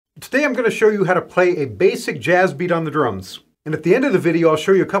Today I'm going to show you how to play a basic jazz beat on the drums. And at the end of the video I'll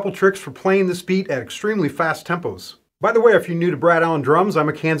show you a couple tricks for playing this beat at extremely fast tempos. By the way, if you're new to Brad Allen Drums, I'm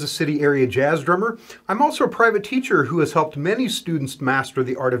a Kansas City area jazz drummer. I'm also a private teacher who has helped many students master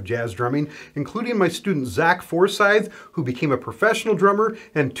the art of jazz drumming, including my student Zach Forsyth, who became a professional drummer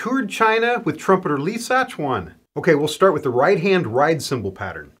and toured China with trumpeter Lee Satchwan. Okay, we'll start with the right hand ride cymbal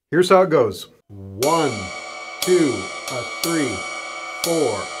pattern. Here's how it goes. 1, 2, 3, 4,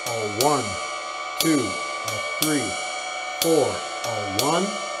 1, 2, 3, 4, 1,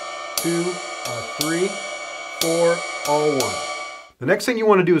 2, 3, 4, 1. The next thing you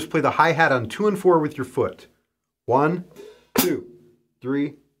want to do is play the hi-hat on 2 and 4 with your foot. 1, 2,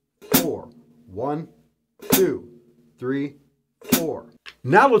 3, 4. 1, 2, 3, 4.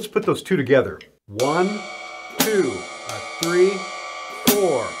 Now let's put those two together. 1, 2, 3,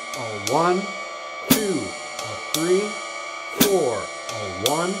 4. 1, 2, 3, 4.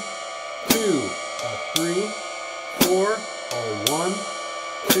 1, 2, 3, 4. 1,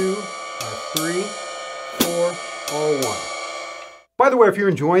 2, 3, 4, 1. By the way, if you're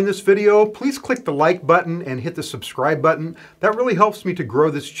enjoying this video, please click the like button and hit the subscribe button. That really helps me to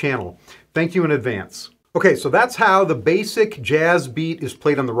grow this channel. Thank you in advance. Okay, so that's how the basic jazz beat is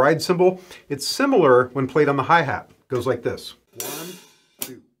played on the ride cymbal. It's similar when played on the hi-hat. It goes like this. 1,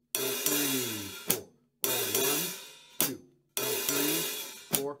 2, 3, 4. 1, 2,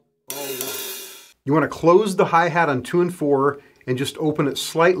 3, 4, 1. You want to close the hi-hat on 2 and 4 and just open it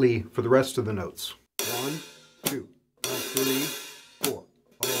slightly for the rest of the notes. 1, 2, 3, 4. 1,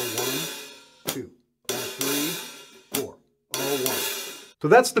 2, 3, 4. 1. So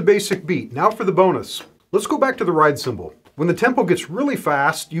that's the basic beat. Now for the bonus. Let's go back to the ride cymbal. When the tempo gets really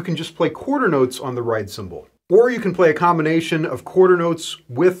fast, you can just play quarter notes on the ride cymbal. Or you can play a combination of quarter notes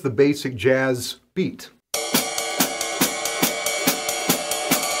with the basic jazz beat.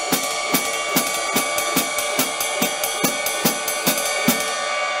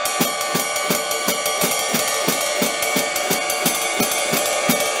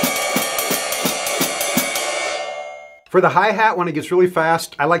 For the hi-hat, when it gets really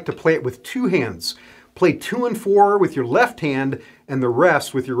fast, I like to play it with 2 hands. Play 2 and 4 with your left hand and the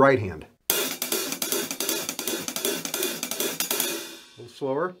rest with your right hand. A little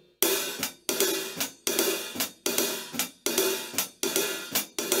slower.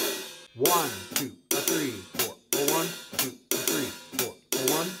 One, 2, 3, 4. 1, 2, 3, 4.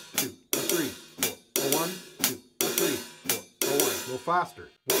 1, 2, 3, 4. 1, 2, 3, 4. 1. A little faster.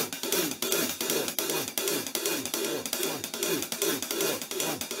 1, 2, 3, 4. 1, 2, 3, 4. 1, 2, 3, 4.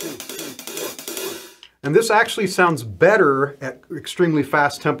 1, 2, 3, 4. 1. And this actually sounds better at extremely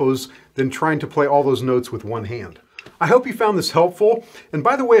fast tempos than trying to play all those notes with one hand. I hope you found this helpful. And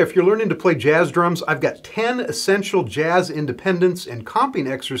by the way, if you're learning to play jazz drums, I've got 10 essential jazz independence and comping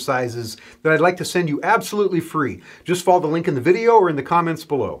exercises that I'd like to send you absolutely free. Just follow the link in the video or in the comments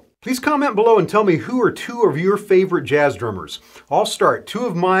below. Please comment below and tell me who are 2 of your favorite jazz drummers. I'll start. 2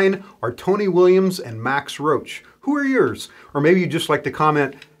 of mine are Tony Williams and Max Roach. Who are yours? Or maybe you'd just like to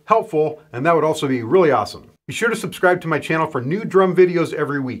comment helpful, and that would also be really awesome. Be sure to subscribe to my channel for new drum videos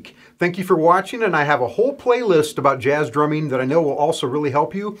every week. Thank you for watching, and I have a whole playlist about jazz drumming that I know will also really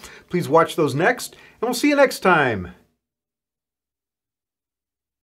help you. Please watch those next, and we'll see you next time.